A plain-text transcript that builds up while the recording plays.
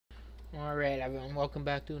Alright everyone, welcome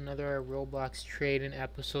back to another Roblox trading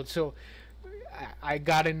episode. So, I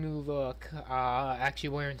got a new look, actually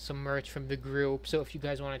wearing some merch from the group, so if you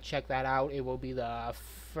guys want to check that out, it will be the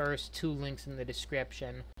first two links in the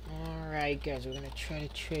description. Alright guys, we're going to try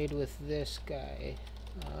to trade with this guy.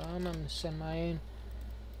 I'm going to send mine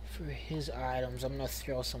for his items. I'm going to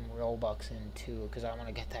throw some Robux in too, because I want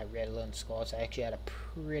to get that red lint skull. It's actually at a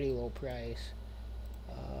pretty low price.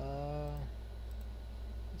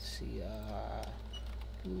 Let's see,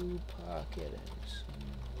 blue pocket and some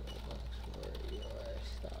Robux for your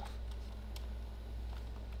stuff.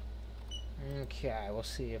 Okay, we'll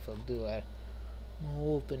see if he'll do it. I'm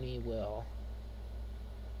hoping he will.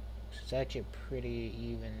 It's actually a pretty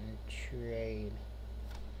even trade.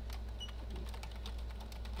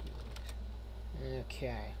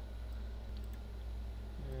 Okay.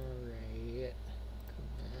 Alright. Come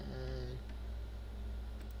on.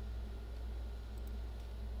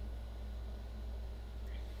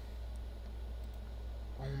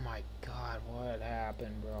 Oh my god, what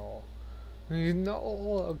happened, bro?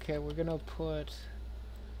 No, okay, we're gonna put...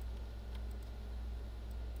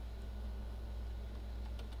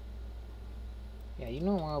 Yeah, you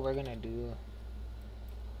know what we're gonna do?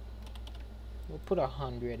 We'll put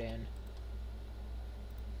 100 in.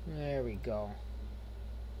 There we go.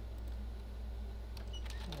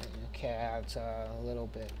 Okay, that's a little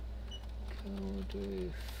bit.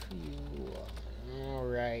 Counter fuel.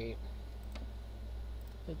 Alright.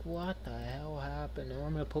 Like, what the hell happened? Now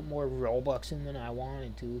I'm gonna put more Robux in than I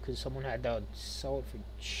wanted to, because someone had to sell it for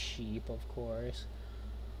cheap, of course.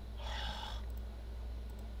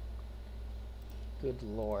 Good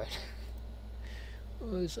lord.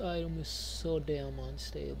 Oh, this item is so damn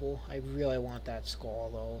unstable. I really want that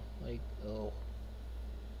skull, though. Like, oh.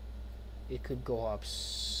 It could go up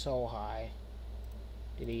so high.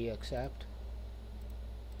 Did he accept?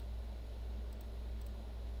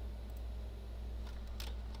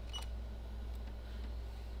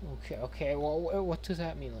 Okay, well, what does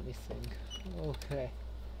that mean? Let me think. Okay.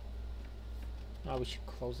 Oh, we should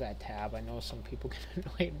close that tab. I know some people get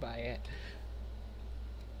annoyed by it.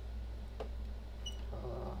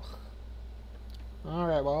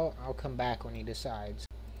 Alright, well, I'll come back when he decides.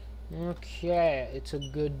 Okay, it's a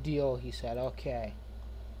good deal, he said. Okay.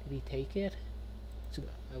 Did he take it?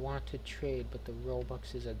 I want to trade, but the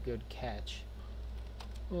Robux is a good catch.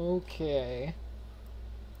 Okay.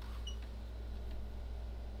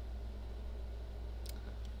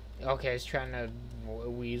 Okay, he's trying to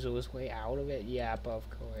weasel his way out of it. Yep, of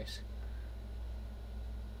course.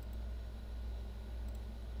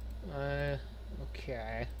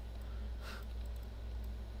 Okay.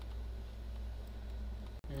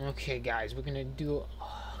 Okay, guys, we're gonna do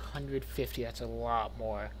 150. That's a lot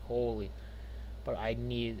more. Holy. But I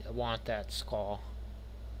want that skull.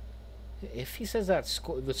 If he says that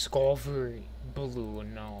the skull for blue,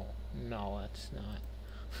 no. No, that's not.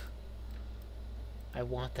 I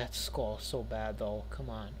want that skull so bad, though. Come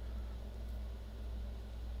on.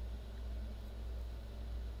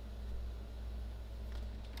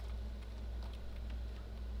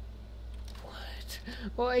 What?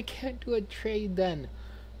 Well, I can't do a trade then.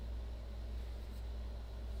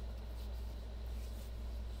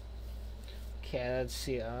 Okay, let's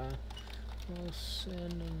see. I'll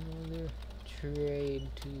send another trade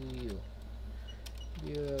to you.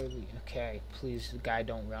 Okay, please, the guy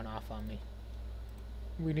don't run off on me.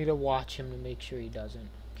 We need to watch him to make sure he doesn't.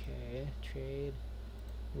 Okay, trade.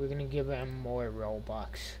 We're gonna give him more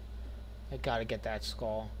Robux. I gotta get that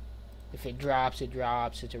skull. If it drops, it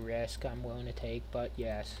drops. It's a risk I'm willing to take, but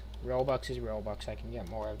yes. Robux is Robux. I can get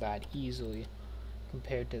more of that easily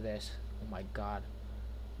compared to this. Oh my god.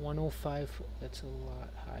 105, that's a lot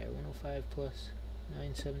higher. 105 plus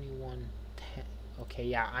 971, 10. Okay,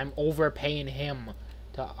 yeah, I'm overpaying him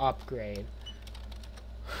to upgrade.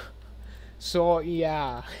 So,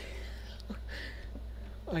 yeah.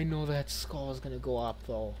 I know that skull is gonna go up,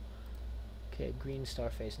 though. Okay, green star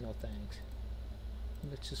face, no thanks.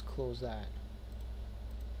 Let's just close that.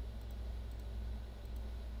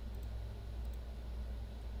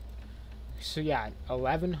 So, yeah,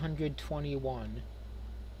 1121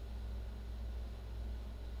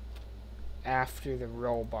 after the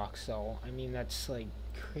Robux, though. I mean, that's, like,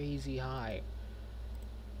 crazy high.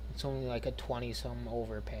 It's only like a 20-some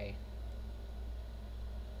overpay.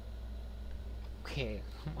 Okay,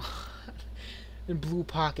 come on. And Blue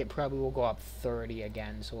Pocket probably will go up 30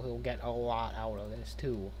 again, so he'll get a lot out of this,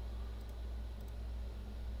 too.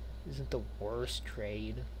 Isn't the worst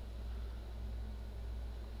trade.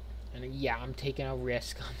 And yeah, I'm taking a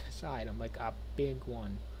risk on this item, like a big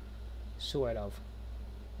one. Sort of.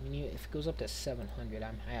 I mean, if it goes up to 700,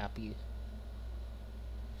 I'm happy.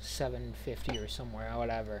 750 or somewhere,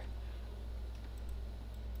 whatever.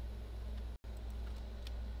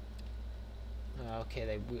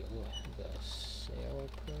 Okay, the sale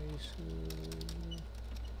price.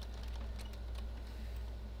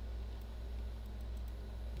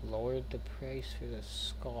 Lowered the price for the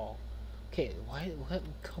skull. Okay, why? What?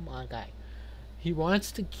 Come on, guy. He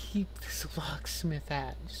wants to keep this locksmith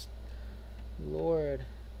hat. Just, Lord.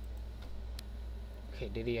 Okay,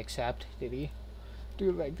 did he accept? Did he?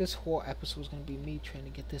 Dude, like, this whole episode is gonna be me trying to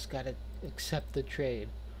get this guy to accept the trade.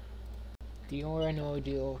 Deal or no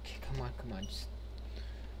deal? Okay, come on, just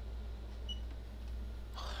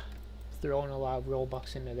throwing a lot of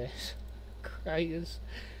Robux into this. Christ.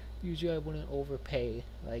 Usually I wouldn't overpay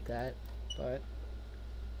like that, but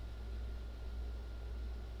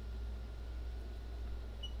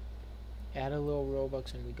add a little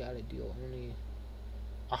Robux and we got a deal. Only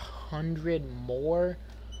 100 more?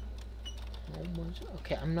 How much?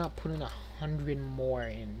 Okay, I'm not putting 100 more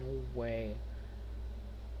in. No way.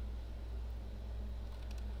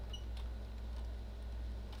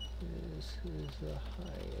 This is the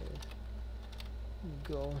highest.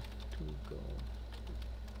 Go.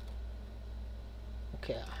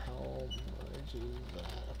 Okay, how much is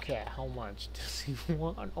that? Okay, how much does he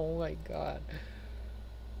want? Oh my god.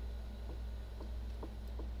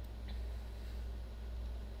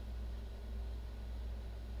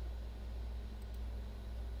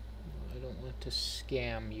 I don't want to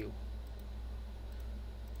scam you.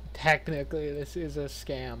 Technically, this is a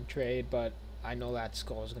scam trade, but I know that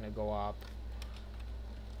skull is gonna go up.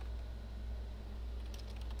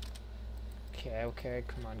 Okay,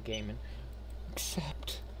 come on, gaming.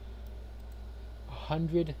 Accept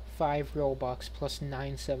 105 Robux plus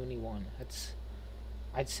 971. That's,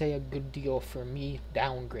 I'd say, a good deal for me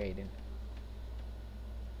downgrading.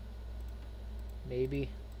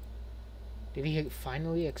 Maybe. Did he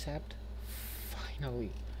finally accept?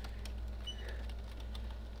 Finally.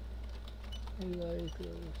 I like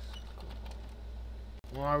this.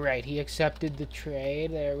 Alright, he accepted the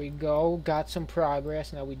trade. There we go. Got some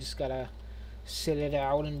progress. Now we just gotta sit it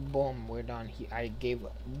out and boom, we're done. I gave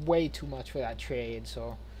way too much for that trade,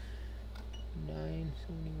 so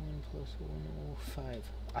 971 plus 105.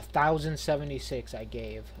 1,076 I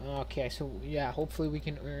gave. Okay, so yeah, hopefully we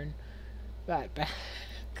can earn that back.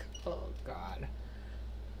 Oh god.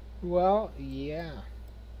 Well, yeah.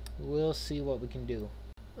 We'll see what we can do.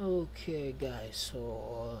 Okay guys,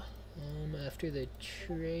 so after the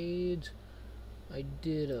trades, I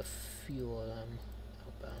did a few of them.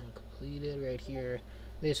 Outbound completed right here.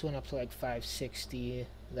 This went up to like 560.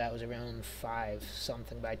 That was around 5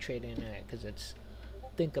 something by trading it because it's, I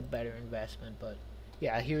think, a better investment. But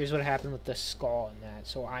yeah, here's what happened with the skull and that.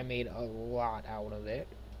 So I made a lot out of it.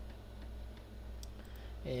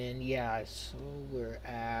 And yeah, so we're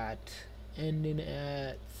ending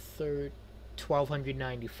at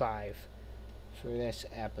 1,295 for this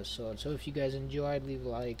episode. So if you guys enjoyed, leave a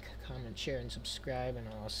like, comment, share, and subscribe, and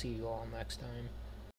I'll see you all next time.